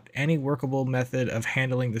to adopt any workable method of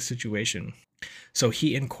handling the situation. So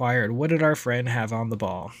he inquired, what did our friend have on the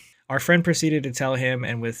ball? Our friend proceeded to tell him,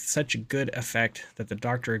 and with such good effect that the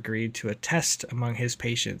doctor agreed to a test among his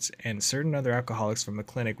patients and certain other alcoholics from the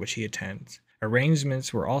clinic which he attends.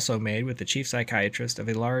 Arrangements were also made with the chief psychiatrist of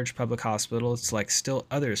a large public hospital to select still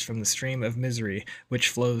others from the stream of misery which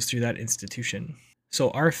flows through that institution.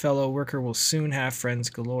 So our fellow worker will soon have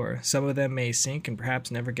friends galore. Some of them may sink and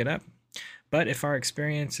perhaps never get up. But if our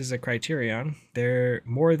experience is a criterion,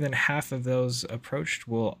 more than half of those approached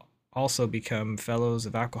will also become fellows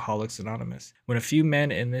of Alcoholics Anonymous. When a few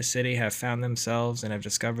men in this city have found themselves and have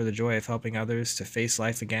discovered the joy of helping others to face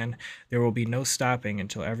life again, there will be no stopping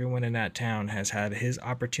until everyone in that town has had his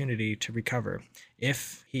opportunity to recover,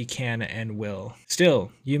 if he can and will.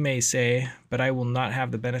 Still, you may say, but I will not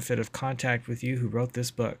have the benefit of contact with you who wrote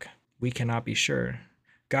this book. We cannot be sure.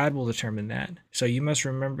 God will determine that. So you must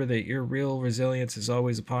remember that your real resilience is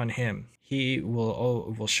always upon him. He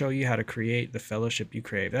will show you how to create the fellowship you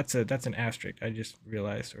crave. That's an asterisk. I just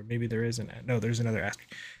realized, or maybe there isn't. No, there's another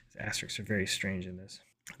asterisk. Asterisks are very strange in this.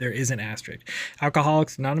 There is an asterisk.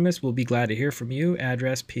 Alcoholics Anonymous will be glad to hear from you.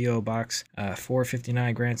 Address P.O. Box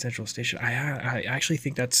 459 Grand Central Station. I actually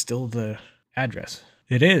think that's still the address.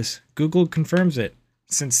 It is. Google confirms it.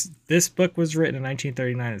 Since this book was written in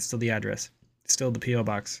 1939, it's still the address. Still the P.O.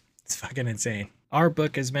 Box. It's fucking insane. Our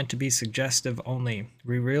book is meant to be suggestive only.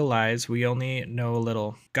 We realize we only know a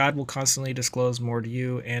little. God will constantly disclose more to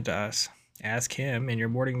you and to us. Ask him in your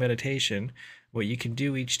morning meditation what you can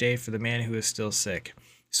do each day for the man who is still sick.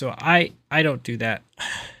 So I don't do that.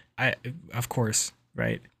 Of course,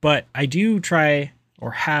 right? But I do try,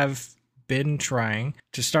 or have been trying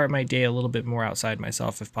to start my day a little bit more outside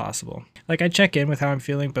myself if possible. Like I check in with how I'm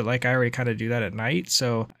feeling, but like I already kind of do that at night.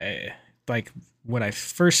 So like when I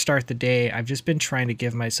first start the day, I've just been trying to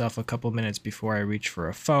give myself a couple minutes before I reach for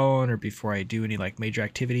a phone or before I do any like major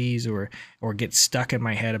activities or get stuck in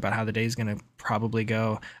my head about how the day's going to probably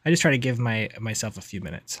go. I just try to give myself a few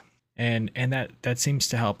minutes. And that seems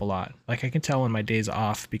to help a lot. Like I can tell when my day's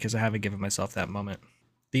off because I haven't given myself that moment.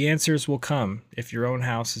 The answers will come if your own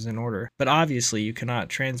house is in order, but obviously you cannot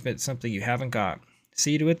transmit something you haven't got.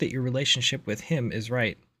 See to it that your relationship with him is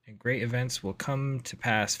right, and great events will come to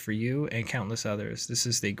pass for you and countless others. This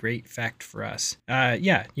is the great fact for us.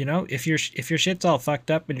 Yeah, you know, if your shit's all fucked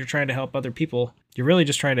up and you're trying to help other people, you're really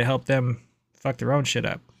just trying to help them fuck their own shit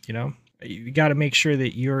up, you know? You got to make sure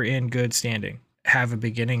that you're in good standing. Have a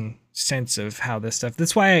beginning sense of how this stuff.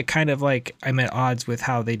 That's why I kind of like I'm at odds with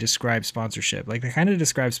how they describe sponsorship. Like they kind of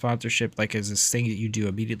describe sponsorship like as this thing that you do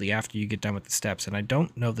immediately after you get done with the steps, and I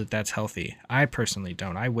don't know that that's healthy. I personally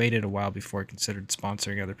don't. I waited a while before I considered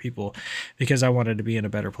sponsoring other people because I wanted to be in a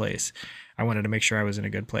better place. I wanted to make sure I was in a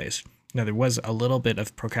good place. Now, there was a little bit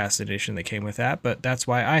of procrastination that came with that, but that's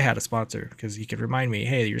why I had a sponsor, because he could remind me,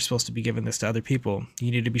 hey, you're supposed to be giving this to other people.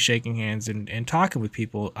 You need to be shaking hands and talking with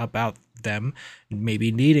people about them,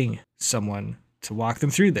 maybe needing someone to walk them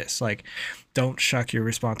through this. Like, don't shuck your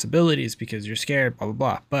responsibilities because you're scared, blah, blah,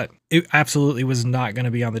 blah. But it absolutely was not going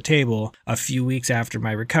to be on the table a few weeks after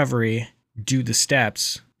my recovery, do the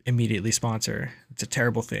steps, immediately sponsor. It's a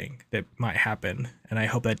terrible thing that might happen, and I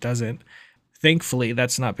hope that doesn't. Thankfully,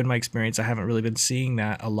 that's not been my experience. I haven't really been seeing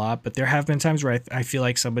that a lot, but there have been times where I feel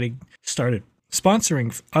like somebody started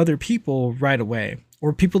sponsoring other people right away,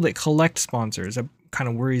 or people that collect sponsors. That kind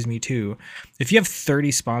of worries me too. If you have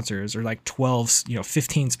 30 sponsors or like 12,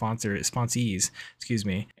 15 sponsees, excuse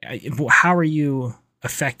me, how are you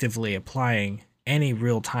effectively applying any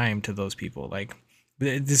real time to those people? Like,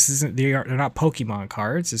 this isn't, they're not Pokemon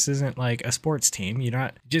cards. This isn't like a sports team. You're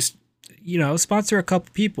not just, sponsor a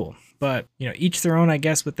couple people. But, each their own, I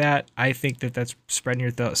guess, with that. I think that that's spreading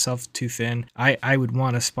yourself too thin. I would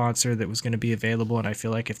want a sponsor that was going to be available. And I feel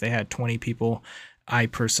like if they had 20 people, I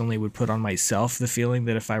personally would put on myself the feeling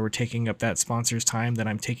that if I were taking up that sponsor's time, that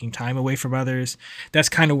I'm taking time away from others. That's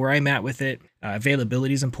kind of where I'm at with it.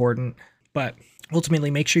 Availability is important. But ultimately,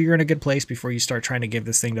 make sure you're in a good place before you start trying to give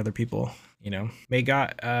this thing to other people. May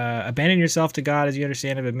God abandon yourself to God as you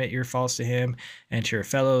understand Him, admit your faults to Him and to your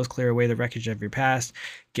fellows, clear away the wreckage of your past,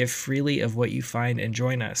 give freely of what you find, and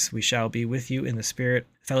join us. We shall be with you in the Spirit,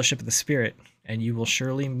 fellowship of the Spirit, and you will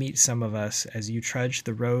surely meet some of us as you trudge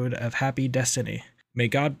the road of happy destiny. May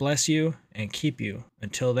God bless you and keep you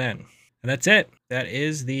until then. And that's it. That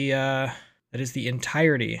is the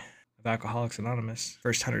entirety of Alcoholics Anonymous,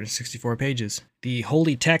 first 164 pages. The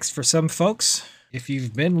holy text for some folks. If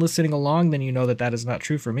you've been listening along, then you know that that is not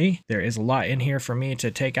true for me. There is a lot in here for me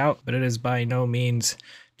to take out, but it is by no means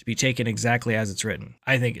to be taken exactly as it's written.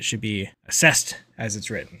 I think it should be assessed as it's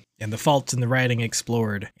written, and the faults in the writing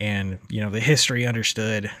explored, and, the history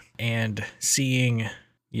understood, and seeing,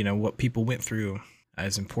 what people went through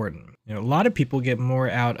is important. A lot of people get more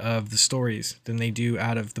out of the stories than they do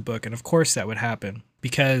out of the book, and of course that would happen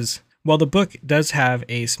because while the book does have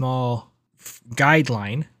a small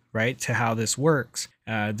guideline, right, to how this works,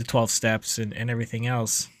 the 12 steps and everything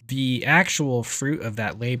else, the actual fruit of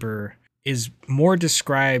that labor is more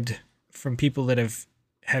described from people that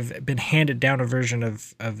have been handed down a version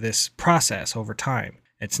of this process over time.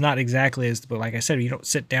 It's not exactly as, but like I said, you don't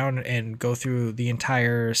sit down and go through the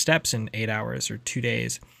entire steps in 8 hours or 2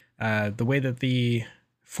 days. The way that the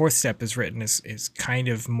fourth step is written is kind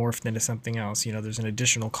of morphed into something else. There's an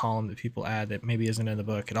additional column that people add that maybe isn't in the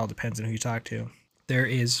book. It all depends on who you talk to. There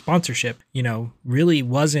is sponsorship, really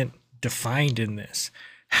wasn't defined in this.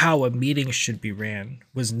 How a meeting should be ran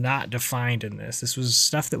was not defined in this. This was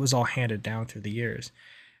stuff that was all handed down through the years.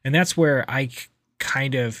 And that's where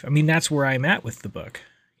that's where I'm at with the book.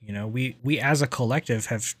 We as a collective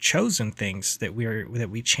have chosen things that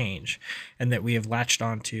we change and that we have latched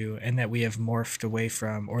onto and that we have morphed away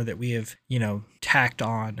from, or that we have, tacked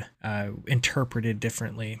on, interpreted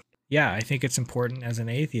differently. Yeah, I think it's important as an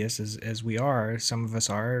atheist, as we are, some of us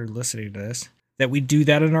are listening to this, that we do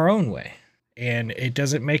that in our own way. And it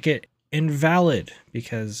doesn't make it invalid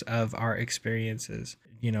because of our experiences,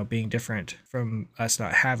 being different from us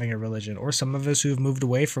not having a religion, or some of us who have moved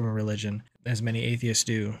away from a religion, as many atheists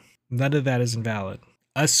do. None of that is invalid.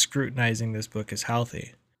 Us scrutinizing this book is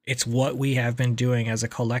healthy. It's what we have been doing as a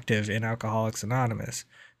collective in Alcoholics Anonymous,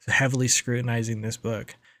 so heavily scrutinizing this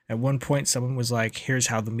book. At one point, someone was like, here's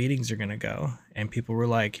how the meetings are going to go. And people were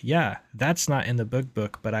like, yeah, that's not in the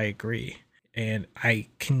book, but I agree. And I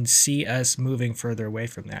can see us moving further away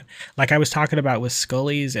from that. Like I was talking about with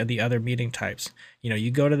Scully's and the other meeting types.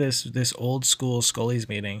 You go to this old school Scully's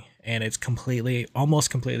meeting and it's almost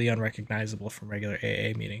completely unrecognizable from regular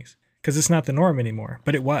AA meetings because it's not the norm anymore.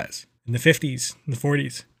 But it was in the 50s, in the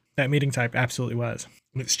 40s. That meeting type absolutely was.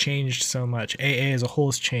 It's changed so much. AA as a whole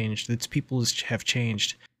has changed. Its people have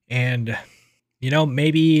changed. And,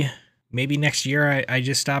 maybe next year I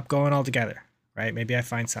just stop going altogether. Right? Maybe I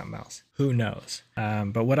find something else. Who knows?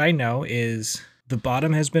 But what I know is the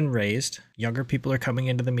bottom has been raised. Younger people are coming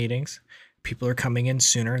into the meetings. People are coming in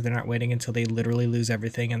sooner. They're not waiting until they literally lose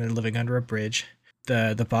everything and they're living under a bridge.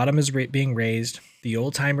 The bottom is being raised. The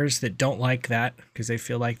old timers that don't like that because they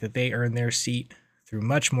feel like that they earn their seat through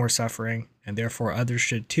much more suffering and therefore others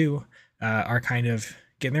should too, are kind of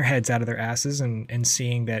getting their heads out of their asses and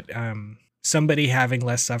seeing that somebody having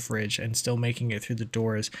less suffrage and still making it through the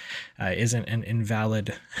doors isn't an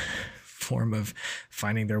invalid form of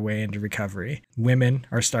finding their way into recovery. Women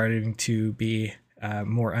are starting to be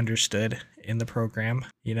more understood in the program.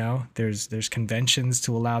 There's conventions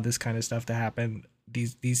to allow this kind of stuff to happen.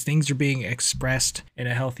 These things are being expressed in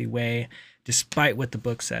a healthy way, despite what the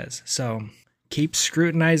book says. So keep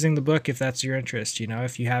scrutinizing the book if that's your interest.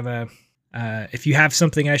 If you have if you have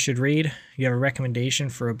something I should read, you have a recommendation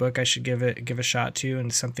for a book I should give a shot to,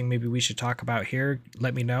 and something maybe we should talk about here,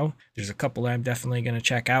 let me know. There's a couple I'm definitely going to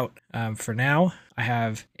check out. For now, I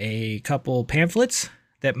have a couple pamphlets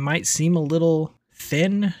that might seem a little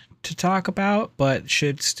thin to talk about, but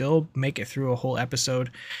should still make it through a whole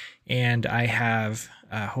episode. And I have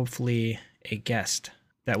hopefully a guest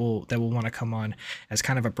that will want to come on as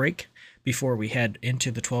kind of a break before we head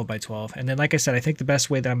into the 12 by 12. And then, like I said, I think the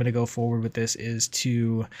best way that I'm going to go forward with this is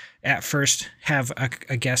to at first have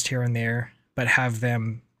a guest here and there, but have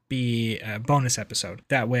them be a bonus episode.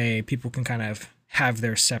 That way people can kind of have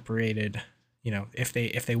their separated, if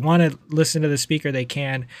they want to listen to the speaker, they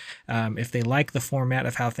can. If they like the format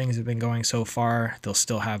of how things have been going so far, they'll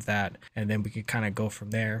still have that. And then we can kind of go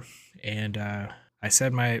from there. And, I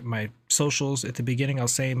said my socials at the beginning. I'll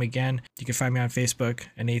say them again. You can find me on Facebook,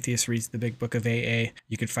 An Atheist Reads the Big Book of AA.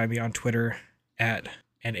 You can find me on Twitter at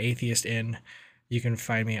An Atheist In. You can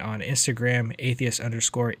find me on Instagram,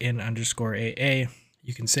 atheist_in_AA.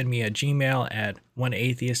 You can send me a Gmail at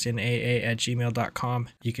oneatheistinaa@gmail.com.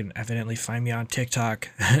 You can evidently find me on TikTok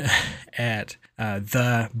at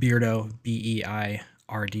the Beardo,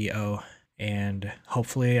 BEIRDO. And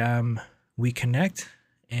hopefully we connect.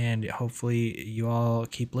 And hopefully you all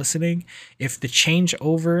keep listening. If the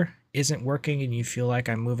changeover isn't working and you feel like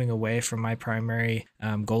I'm moving away from my primary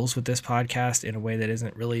goals with this podcast in a way that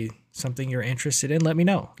isn't really something you're interested in, let me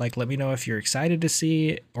know. Let me know if you're excited to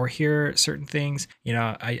see or hear certain things.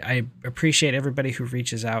 I appreciate everybody who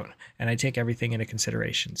reaches out, and I take everything into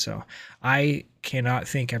consideration. So I cannot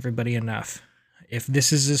thank everybody enough. If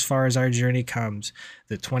this is as far as our journey comes,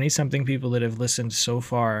 the 20-something people that have listened so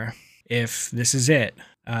far, if this is it,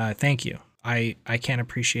 thank you. I can't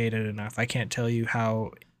appreciate it enough. I can't tell you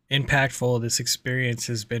how impactful this experience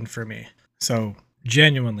has been for me. So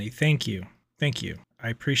genuinely, thank you. Thank you. I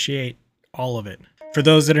appreciate all of it. For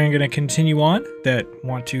those that are going to continue on, that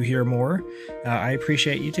want to hear more, I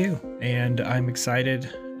appreciate you too. And I'm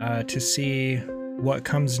excited to see what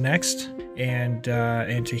comes next and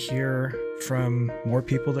to hear from more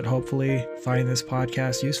people that hopefully find this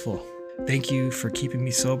podcast useful. Thank you for keeping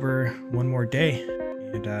me sober one more day,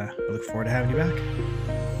 and I look forward to having you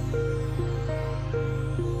back.